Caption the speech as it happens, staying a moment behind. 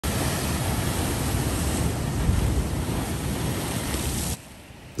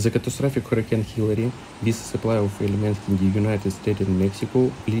The catastrophic Hurricane Hilary missed supply of elements in the United States and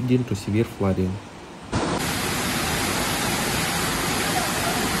Mexico, leading to severe flooding.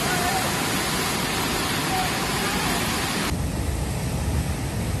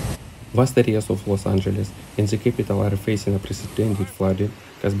 Vast areas of Los Angeles and the capital are facing unprecedented flooding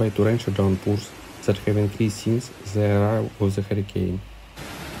caused by torrential downpours that have increased since the arrival of the hurricane.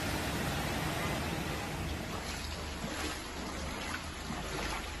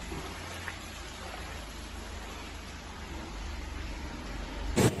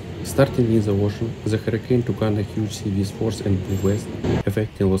 Starting in the ocean, the hurricane took on a huge sea force and blew west,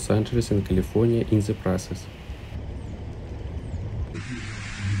 affecting Los Angeles and California in the process.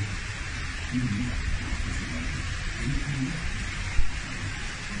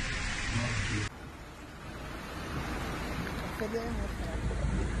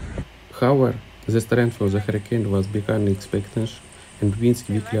 However, the strength of the hurricane was beyond expectations, and winds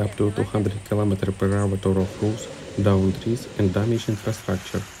quickly up to 200 km/h tore off roofs, downed trees, and damaged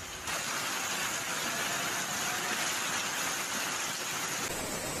infrastructure.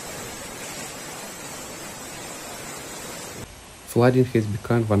 Flooding has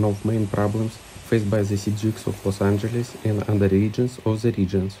become one of the main problems faced by the citizens of Los Angeles and other regions of the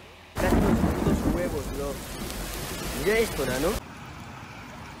regions.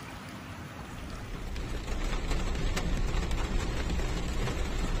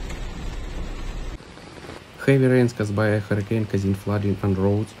 Heavy rains caused by a hurricane causing flooding on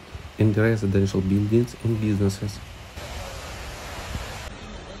roads and residential buildings and businesses.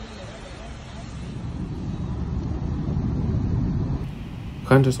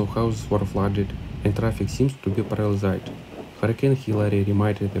 Hundreds of houses were flooded, and traffic seems to be paralyzed. Hurricane Hilary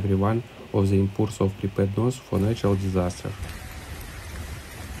reminded everyone of the importance of preparedness for natural disasters.